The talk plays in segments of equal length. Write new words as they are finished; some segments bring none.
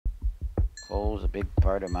Coal's a big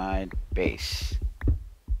part of my base.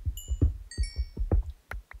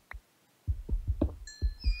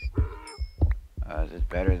 It's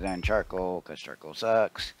better than charcoal, because charcoal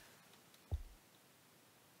sucks.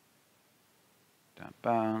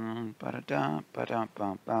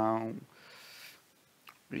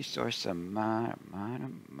 Resource of mine.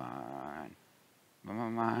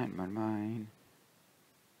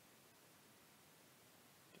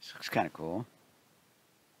 This looks kind of cool.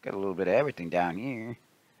 Got a little bit of everything down here.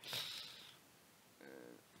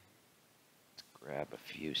 Let's grab a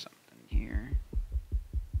few something here.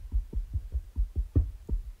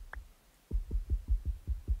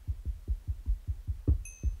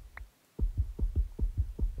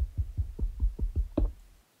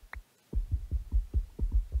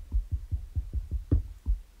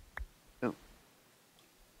 Some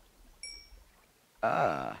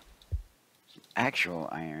actual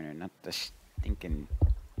iron and not the stinking.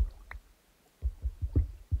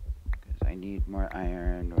 Because I need more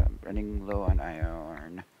iron. I'm running low on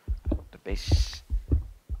iron. The base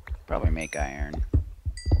probably make iron.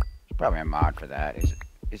 There's probably a mod for that.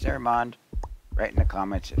 Is there a mod? Write in the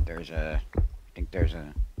comments if there's a. I think there's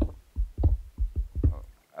a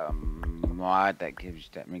mod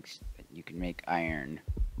that makes that you can make iron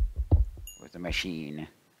with a machine.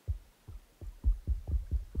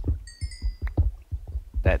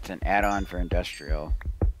 That's an add-on for industrial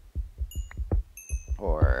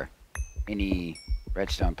or any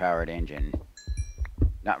redstone powered engine,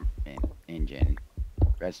 not engine,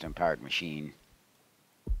 redstone powered machine,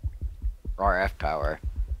 RF power,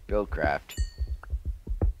 Buildcraft,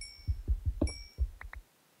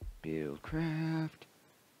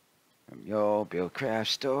 from your Buildcraft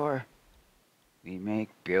store. We make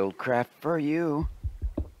Buildcraft for you.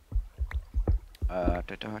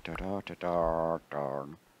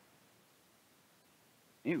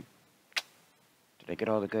 Ew. Did I get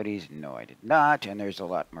all the goodies? No, I did not. And there's a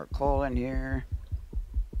lot more coal in here.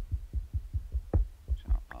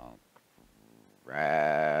 So I'll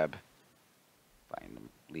grab, find them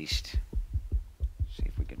at least. See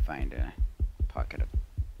if we can find a pocket of.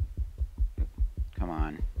 Come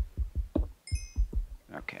on.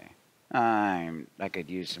 Okay. I could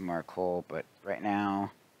use some more coal, but right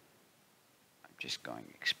now I'm just going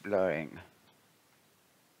exploring.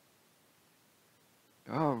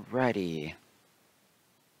 Alrighty.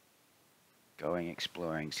 Going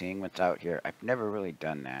exploring, seeing what's out here. I've never really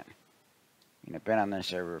done that. I mean, I've been on this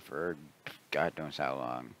server for God knows how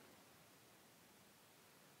long.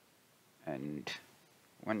 And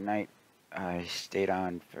one night I stayed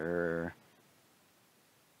on for,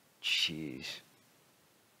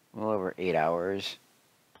 well over 8 hours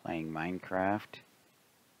playing Minecraft.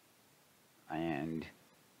 And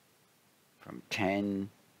from 10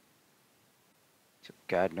 to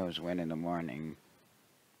God knows when in the morning.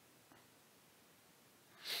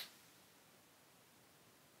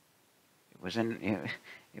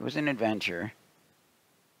 It was an adventure.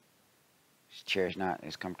 This chair's not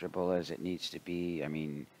as comfortable as it needs to be. I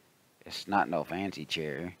mean, it's not no fancy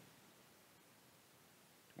chair.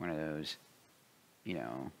 One of those, you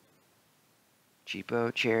know,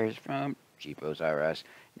 cheapo chairs from Cheapos R Us.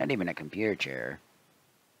 Not even a computer chair.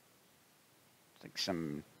 It's like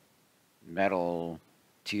some metal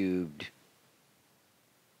tubed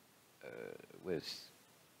with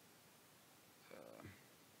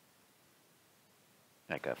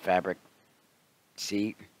like a fabric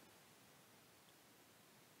seat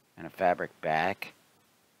and a fabric back.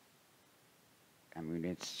 I mean,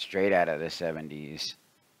 it's straight out of the 70s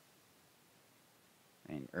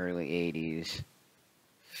and early 80s.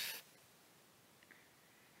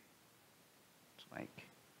 It's like,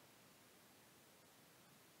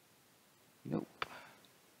 nope.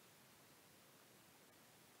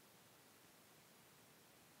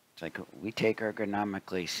 It's like we take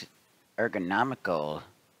ergonomical.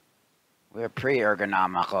 We're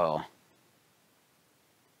pre-ergonomical.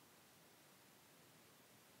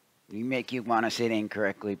 We make you want to sit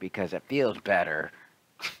incorrectly because it feels better.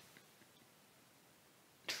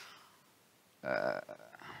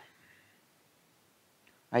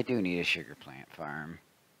 I do need a sugar plant farm.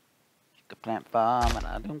 Sugar plant farm, and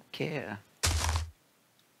I don't care.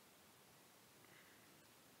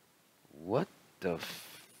 What the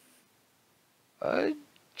fudge?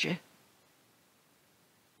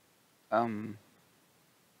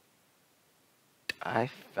 I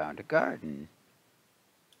found a garden.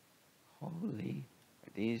 Holy,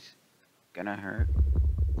 are these gonna hurt?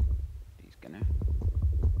 These gonna...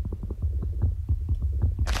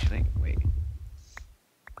 Actually, wait.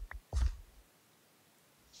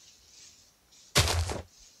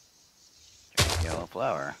 Yellow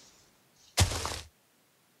flower.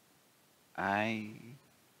 I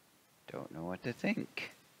don't know what to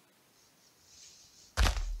think.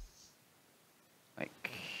 Like,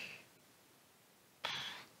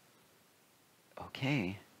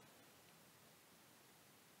 okay.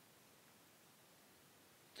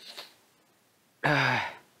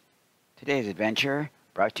 Today's adventure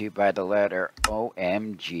brought to you by the letter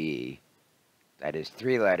OMG. That is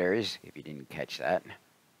 3 letters, if you didn't catch that.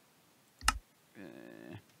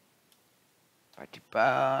 Brought to you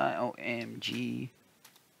by OMG.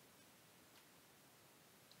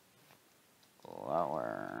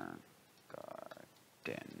 Flower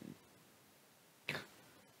garden.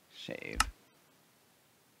 Save.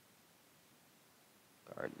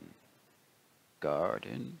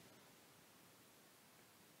 Garden.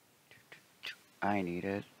 I need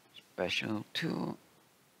a special tool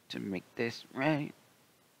to make this right.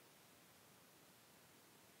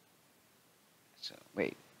 So,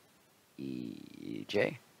 wait.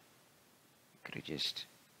 EJ? Could have just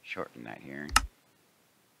shortened that here.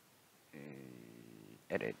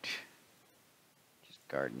 Edit. Just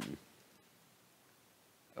garden.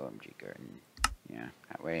 OMG garden. Yeah,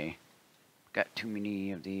 that way. Got too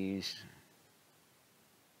many of these.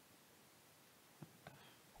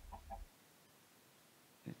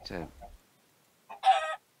 It's a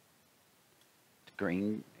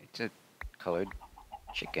green. It's a colored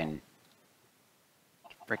chicken.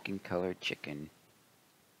 Freaking colored chicken.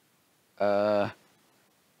 Was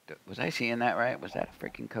I seeing that right? Was that a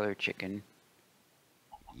freaking colored chicken?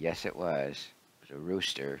 Yes, it was. It was a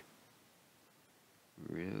rooster.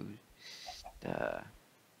 Rooster.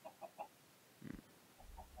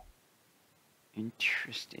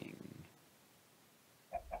 Interesting.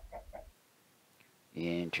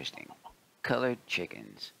 Interesting. Colored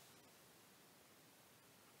chickens.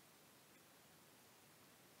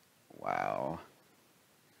 Wow.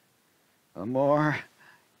 The more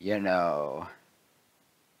you know.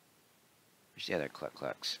 Where's the other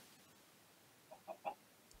cluck-clucks?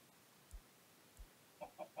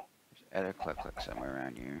 There's other cluck-clucks somewhere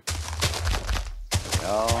around here.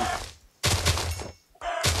 Oh.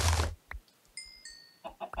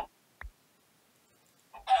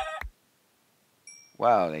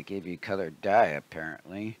 Wow, they gave you colored dye,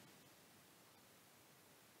 apparently.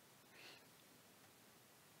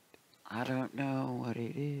 I don't know what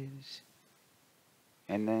it is.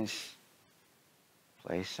 In this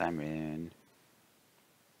place I'm in,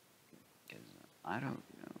 because I don't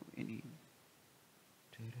know any.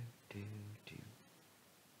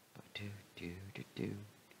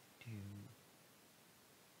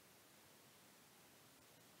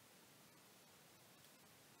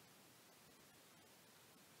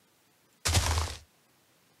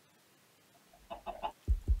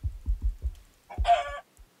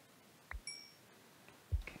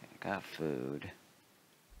 Got food.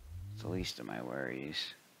 It's the least of my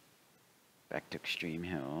worries. Back to Extreme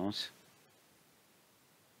Hills.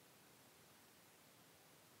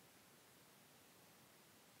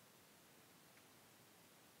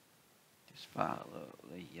 Just follow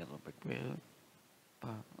the yellow brick road.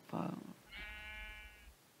 Follow.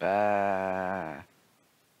 Bad.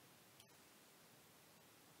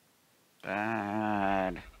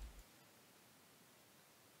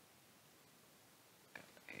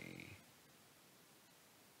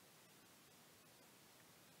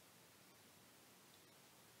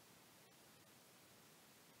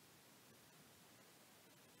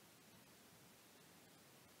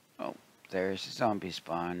 Oh, there's a zombie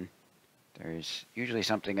spawn. There's usually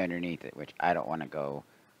something underneath it, which I don't want to go.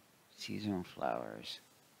 Seasonal flowers.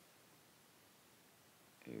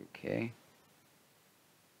 Okay.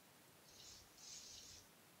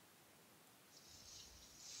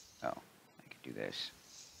 Oh, I could do this.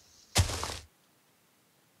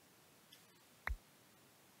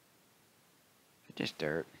 Just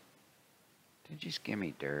dirt. They just give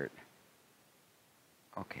me dirt.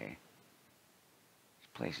 Okay. This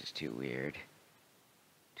place is too weird.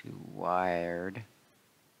 Too wired.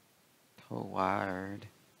 Too wired.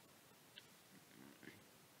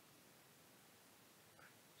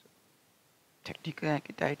 Technically, I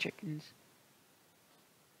could dye chickens.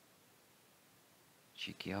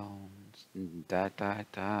 Chickens.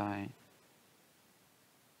 Die.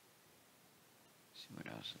 See what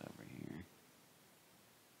else is over here.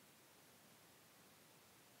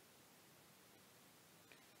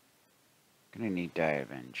 Gonna need dye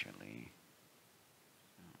eventually.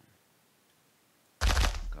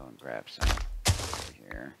 Go and grab some over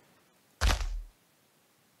here.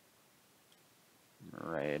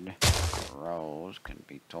 Red rose can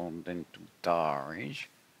be turned into dyes.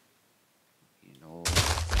 You know,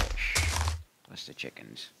 fish. Plus the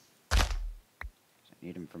chickens. I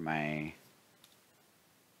need them for my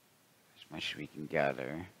much as we can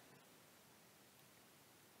gather.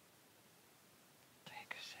 What the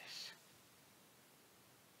heck is this?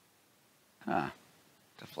 Huh.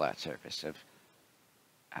 It's a flat surface of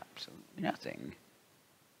absolutely nothing.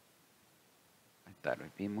 I thought it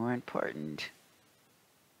would be more important.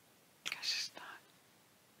 Guess it's not.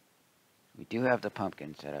 We do have the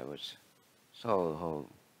pumpkins that I was so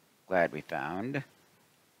glad we found.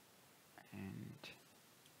 And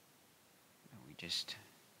we just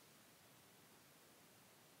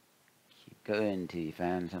keep going till you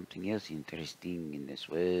find something else interesting in this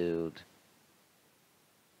world.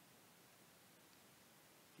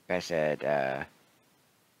 Like I said,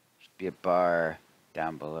 should be a bar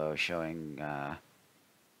down below showing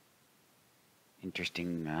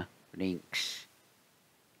interesting links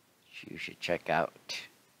you should check out.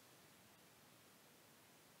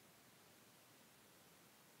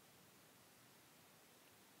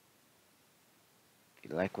 If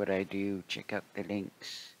you like what I do, check out the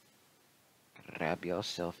links. Grab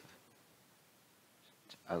yourself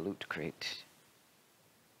a loot crate.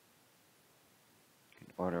 You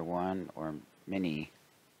can order one or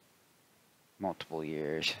multiple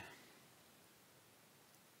years.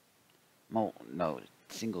 No,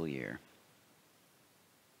 single year.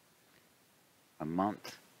 A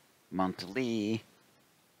month, monthly,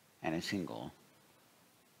 and a single.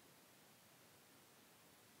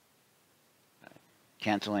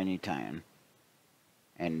 Cancel anytime.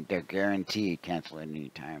 And they're guaranteed cancel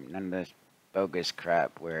anytime. None of this bogus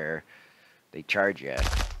crap where they charge you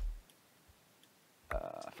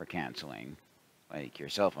for canceling. Like your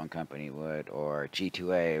cell phone company would, or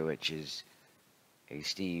G2A, which is a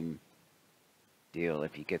Steam deal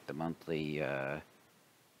if you get the monthly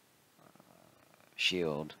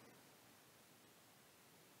shield.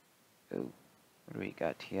 Oh, what do we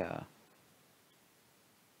got here?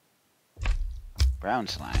 Brown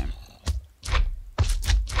slime.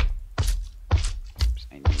 Oops,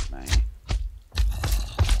 I need my...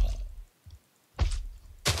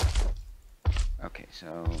 Okay,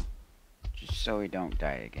 so just so we don't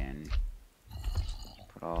die again,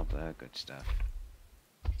 put all the good stuff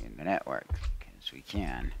in the network, because we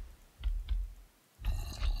can.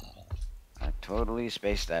 I totally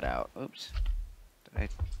spaced that out. Oops. Did I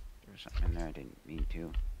throw something in there I didn't mean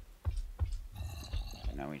to?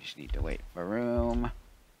 Now we just need to wait for room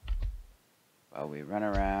while we run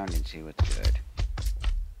around and see what's good.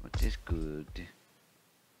 What is good?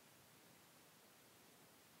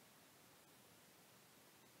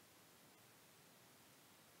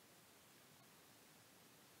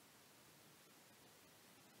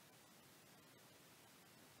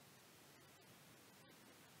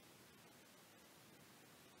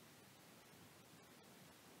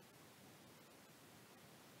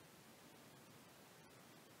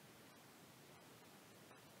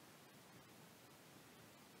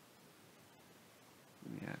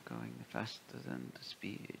 We are going faster than the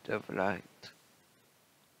speed of light.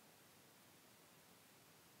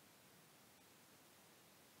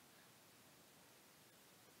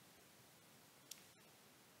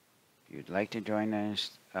 If you'd like to join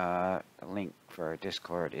us, the link for our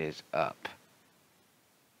Discord is up.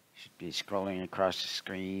 Should be scrolling across the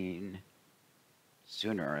screen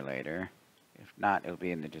sooner or later. If not, it'll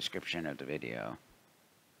be in the description of the video.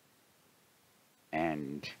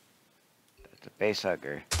 And that's a base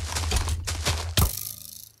hugger.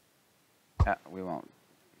 We won't.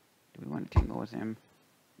 Do we want to tingle with him?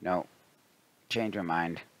 No. Change our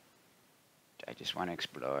mind. I just want to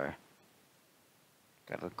explore.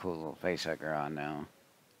 Got a cool little face hugger on now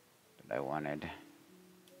that I wanted.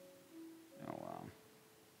 Oh well.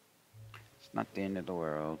 It's not the end of the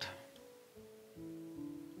world.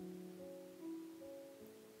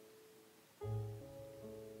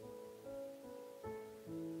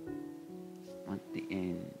 It's not the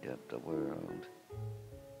end of the world.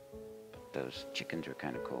 But those chickens were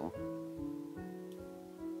kind of cool.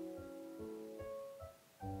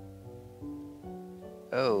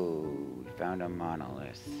 Oh, we found a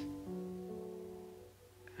monolith.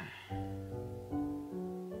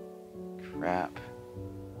 Crap.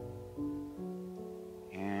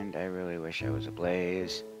 And I really wish I was a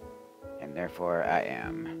blaze, and therefore I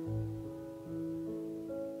am.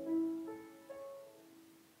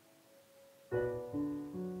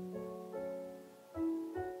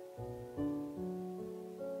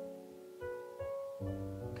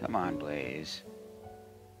 Come on, Blaze.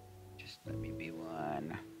 Just let me be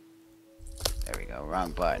one. There we go,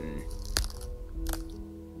 wrong button.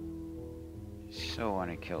 So want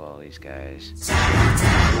to kill all these guys.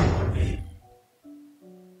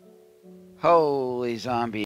 Holy zombie.